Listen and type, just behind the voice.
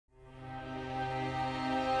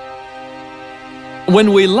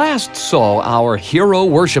When we last saw our hero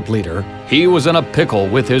worship leader, he was in a pickle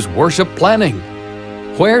with his worship planning.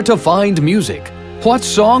 Where to find music, what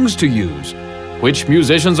songs to use, which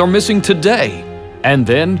musicians are missing today, and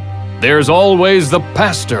then there's always the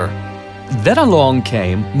pastor. Then along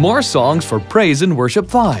came More Songs for Praise and Worship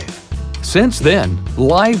 5. Since then,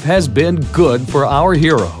 life has been good for our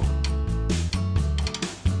hero.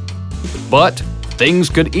 But things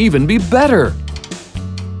could even be better.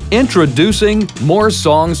 Introducing More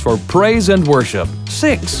Songs for Praise and Worship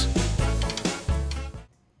 6.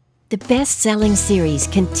 The best-selling series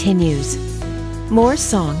continues. More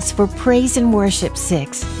Songs for Praise and Worship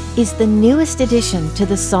 6 is the newest addition to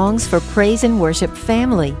the Songs for Praise and Worship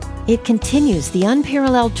family. It continues the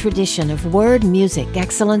unparalleled tradition of word music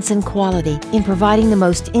excellence and quality in providing the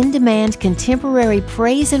most in-demand contemporary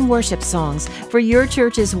praise and worship songs for your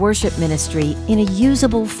church's worship ministry in a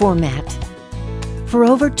usable format. For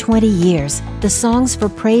over 20 years, the Songs for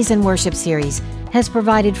Praise and Worship series has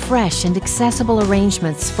provided fresh and accessible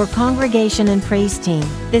arrangements for congregation and praise team.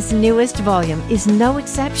 This newest volume is no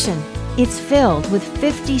exception. It's filled with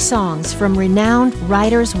 50 songs from renowned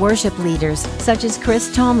writers, worship leaders such as Chris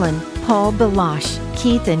Tomlin, Paul Baloche,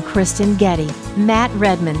 Keith and Kristen Getty, Matt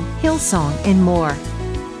Redman, Hillsong, and more.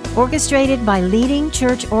 Orchestrated by leading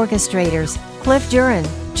church orchestrators Cliff Duran,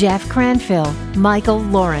 Jeff Cranfill, Michael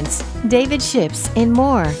Lawrence, David Ships, and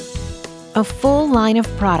more. A full line of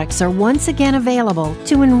products are once again available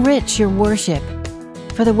to enrich your worship.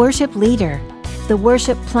 For the worship leader, the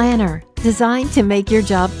worship planner, designed to make your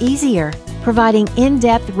job easier, providing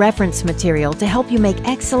in-depth reference material to help you make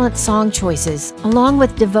excellent song choices, along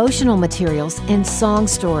with devotional materials and song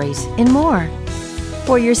stories, and more.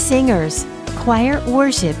 For your singers, Choir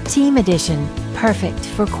Worship Team Edition, perfect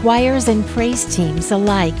for choirs and praise teams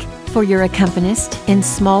alike. For your accompanist in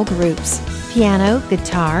small groups, Piano,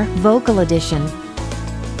 Guitar, Vocal Edition.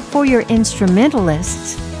 For your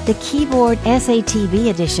instrumentalists, the Keyboard SATB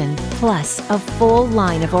Edition, plus a full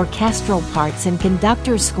line of orchestral parts and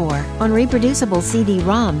conductor score on reproducible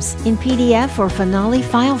CD-ROMs in PDF or Finale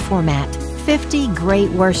file format. 50 great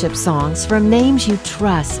worship songs from names you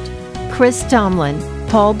trust. Chris Tomlin,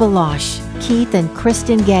 Paul Baloche, Keith and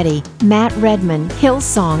Kristen Getty, Matt Redman,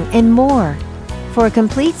 Hillsong, and more. For a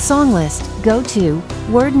complete song list, go to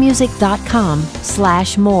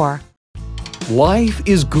wordmusic.com/more. Life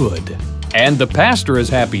is good, and the pastor is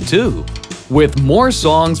happy too, with More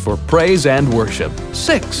Songs for Praise and Worship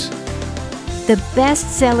 6. The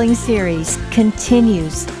best-selling series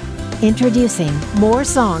continues. Introducing More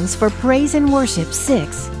Songs for Praise and Worship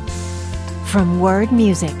 6 from Word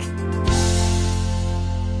Music.